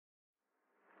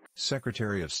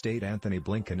Secretary of State Antony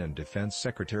Blinken and Defense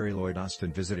Secretary Lloyd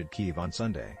Austin visited Kyiv on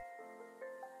Sunday.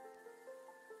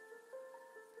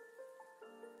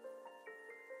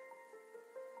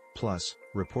 Plus,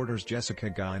 reporters Jessica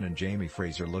Guyn and Jamie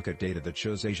Fraser look at data that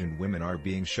shows Asian women are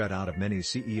being shut out of many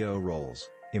CEO roles.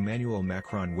 Emmanuel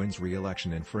Macron wins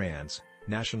re-election in France.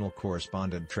 National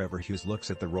correspondent Trevor Hughes looks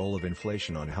at the role of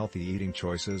inflation on healthy eating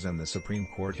choices, and the Supreme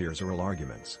Court hears oral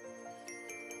arguments.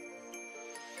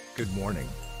 Good morning.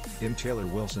 I'm Taylor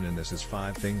Wilson and this is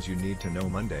 5 Things You Need to Know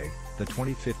Monday, the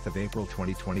 25th of April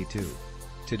 2022.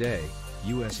 Today,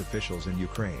 U.S. officials in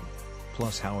Ukraine.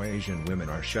 Plus how Asian women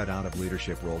are shut out of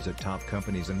leadership roles at top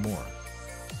companies and more.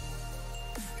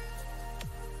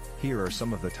 Here are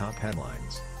some of the top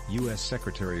headlines. U.S.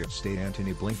 Secretary of State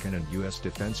Antony Blinken and U.S.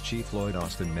 Defense Chief Lloyd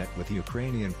Austin met with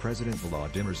Ukrainian President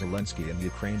Volodymyr Zelensky in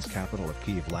Ukraine's capital of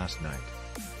Kyiv last night.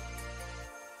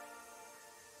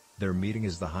 Their meeting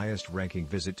is the highest-ranking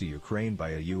visit to Ukraine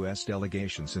by a U.S.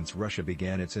 delegation since Russia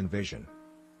began its invasion.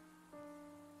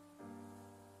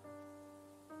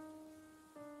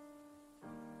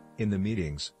 In the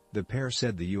meetings, the pair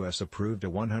said the U.S. approved a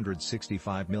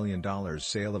 $165 million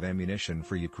sale of ammunition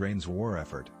for Ukraine's war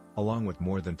effort, along with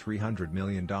more than $300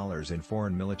 million in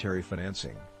foreign military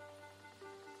financing.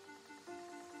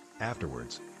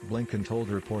 Afterwards, Blinken told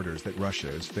reporters that Russia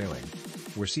is failing.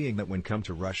 "We're seeing that when come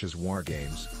to Russia's war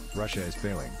games, Russia is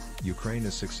failing, Ukraine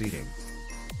is succeeding.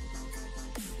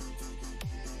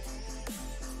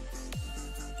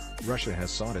 Russia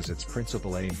has sought as its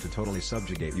principal aim to totally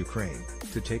subjugate Ukraine,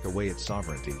 to take away its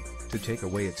sovereignty, to take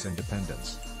away its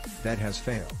independence. That has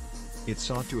failed. It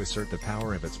sought to assert the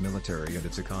power of its military and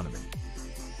its economy.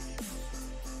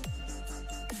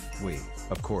 We,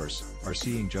 of course, are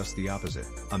seeing just the opposite,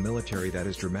 a military that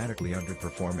is dramatically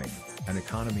underperforming, an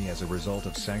economy as a result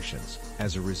of sanctions,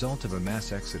 as a result of a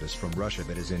mass exodus from Russia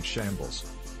that is in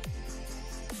shambles."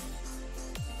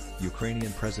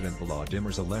 Ukrainian President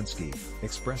Volodymyr Zelensky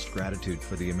expressed gratitude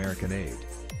for the American aid.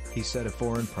 He said a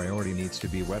foreign priority needs to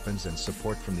be weapons and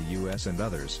support from the U.S. and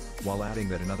others, while adding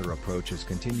that another approach is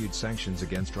continued sanctions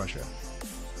against Russia.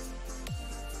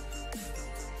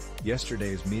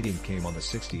 Yesterday's meeting came on the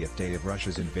 60th day of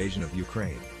Russia's invasion of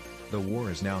Ukraine. The war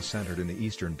is now centered in the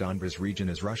eastern Donbas region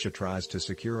as Russia tries to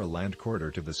secure a land corridor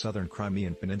to the southern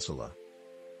Crimean Peninsula.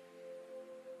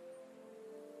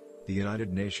 The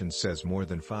United Nations says more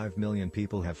than 5 million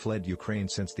people have fled Ukraine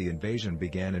since the invasion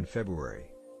began in February.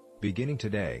 Beginning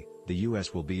today, the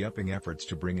U.S. will be upping efforts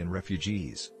to bring in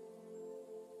refugees.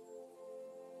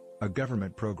 A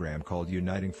government program called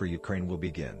Uniting for Ukraine will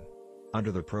begin.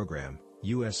 Under the program,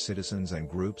 U.S. citizens and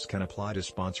groups can apply to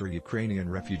sponsor Ukrainian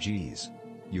refugees.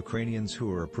 Ukrainians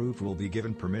who are approved will be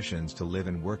given permissions to live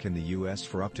and work in the U.S.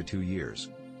 for up to 2 years.